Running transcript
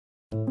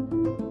I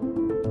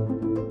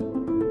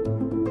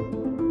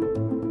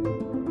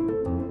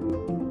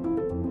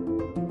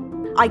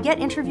get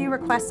interview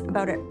requests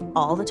about it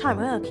all the time.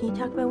 Oh, can you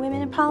talk about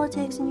women in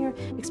politics and your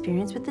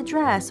experience with the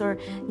dress, or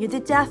the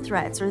death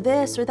threats, or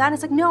this or that? And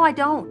it's like, no, I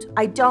don't.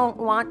 I don't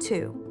want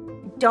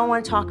to. I don't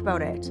want to talk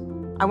about it.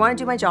 I want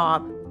to do my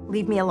job.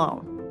 Leave me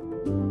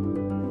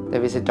alone.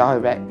 There is a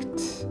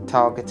direct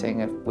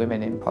targeting of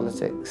women in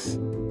politics.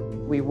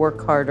 We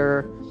work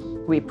harder,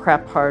 we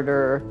prep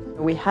harder.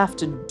 We have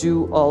to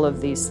do all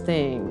of these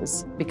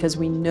things because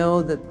we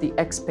know that the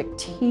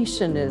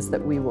expectation is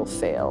that we will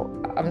fail.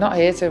 I'm not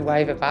here to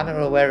wave a banner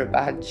or wear a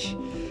badge.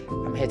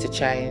 I'm here to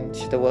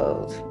change the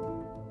world.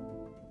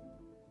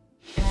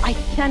 I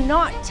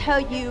cannot tell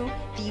you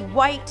the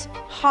white,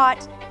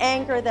 hot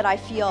anger that I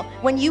feel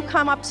when you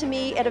come up to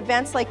me at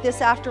events like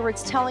this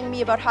afterwards telling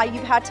me about how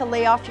you've had to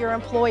lay off your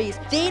employees.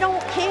 They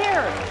don't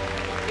care.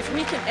 If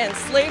we can end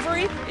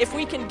slavery, if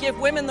we can give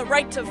women the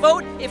right to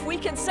vote, if we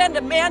can send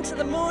a man to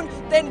the moon,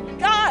 then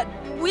God,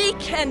 we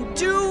can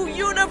do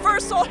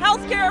universal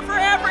health care for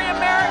every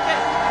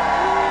American.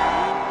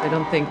 I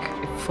don't think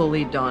it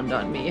fully dawned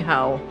on me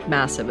how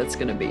massive it's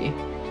going to be.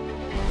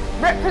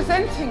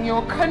 Representing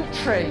your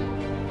country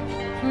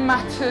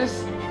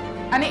matters,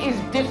 and it is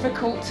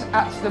difficult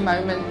at the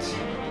moment.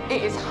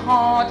 It is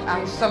hard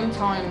and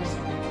sometimes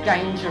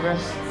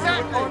dangerous.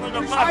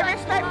 I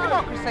respect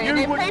democracy, and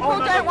if people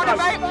don't want to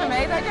vote for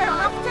me, they don't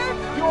have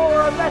to.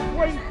 You're a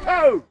left-wing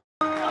toe!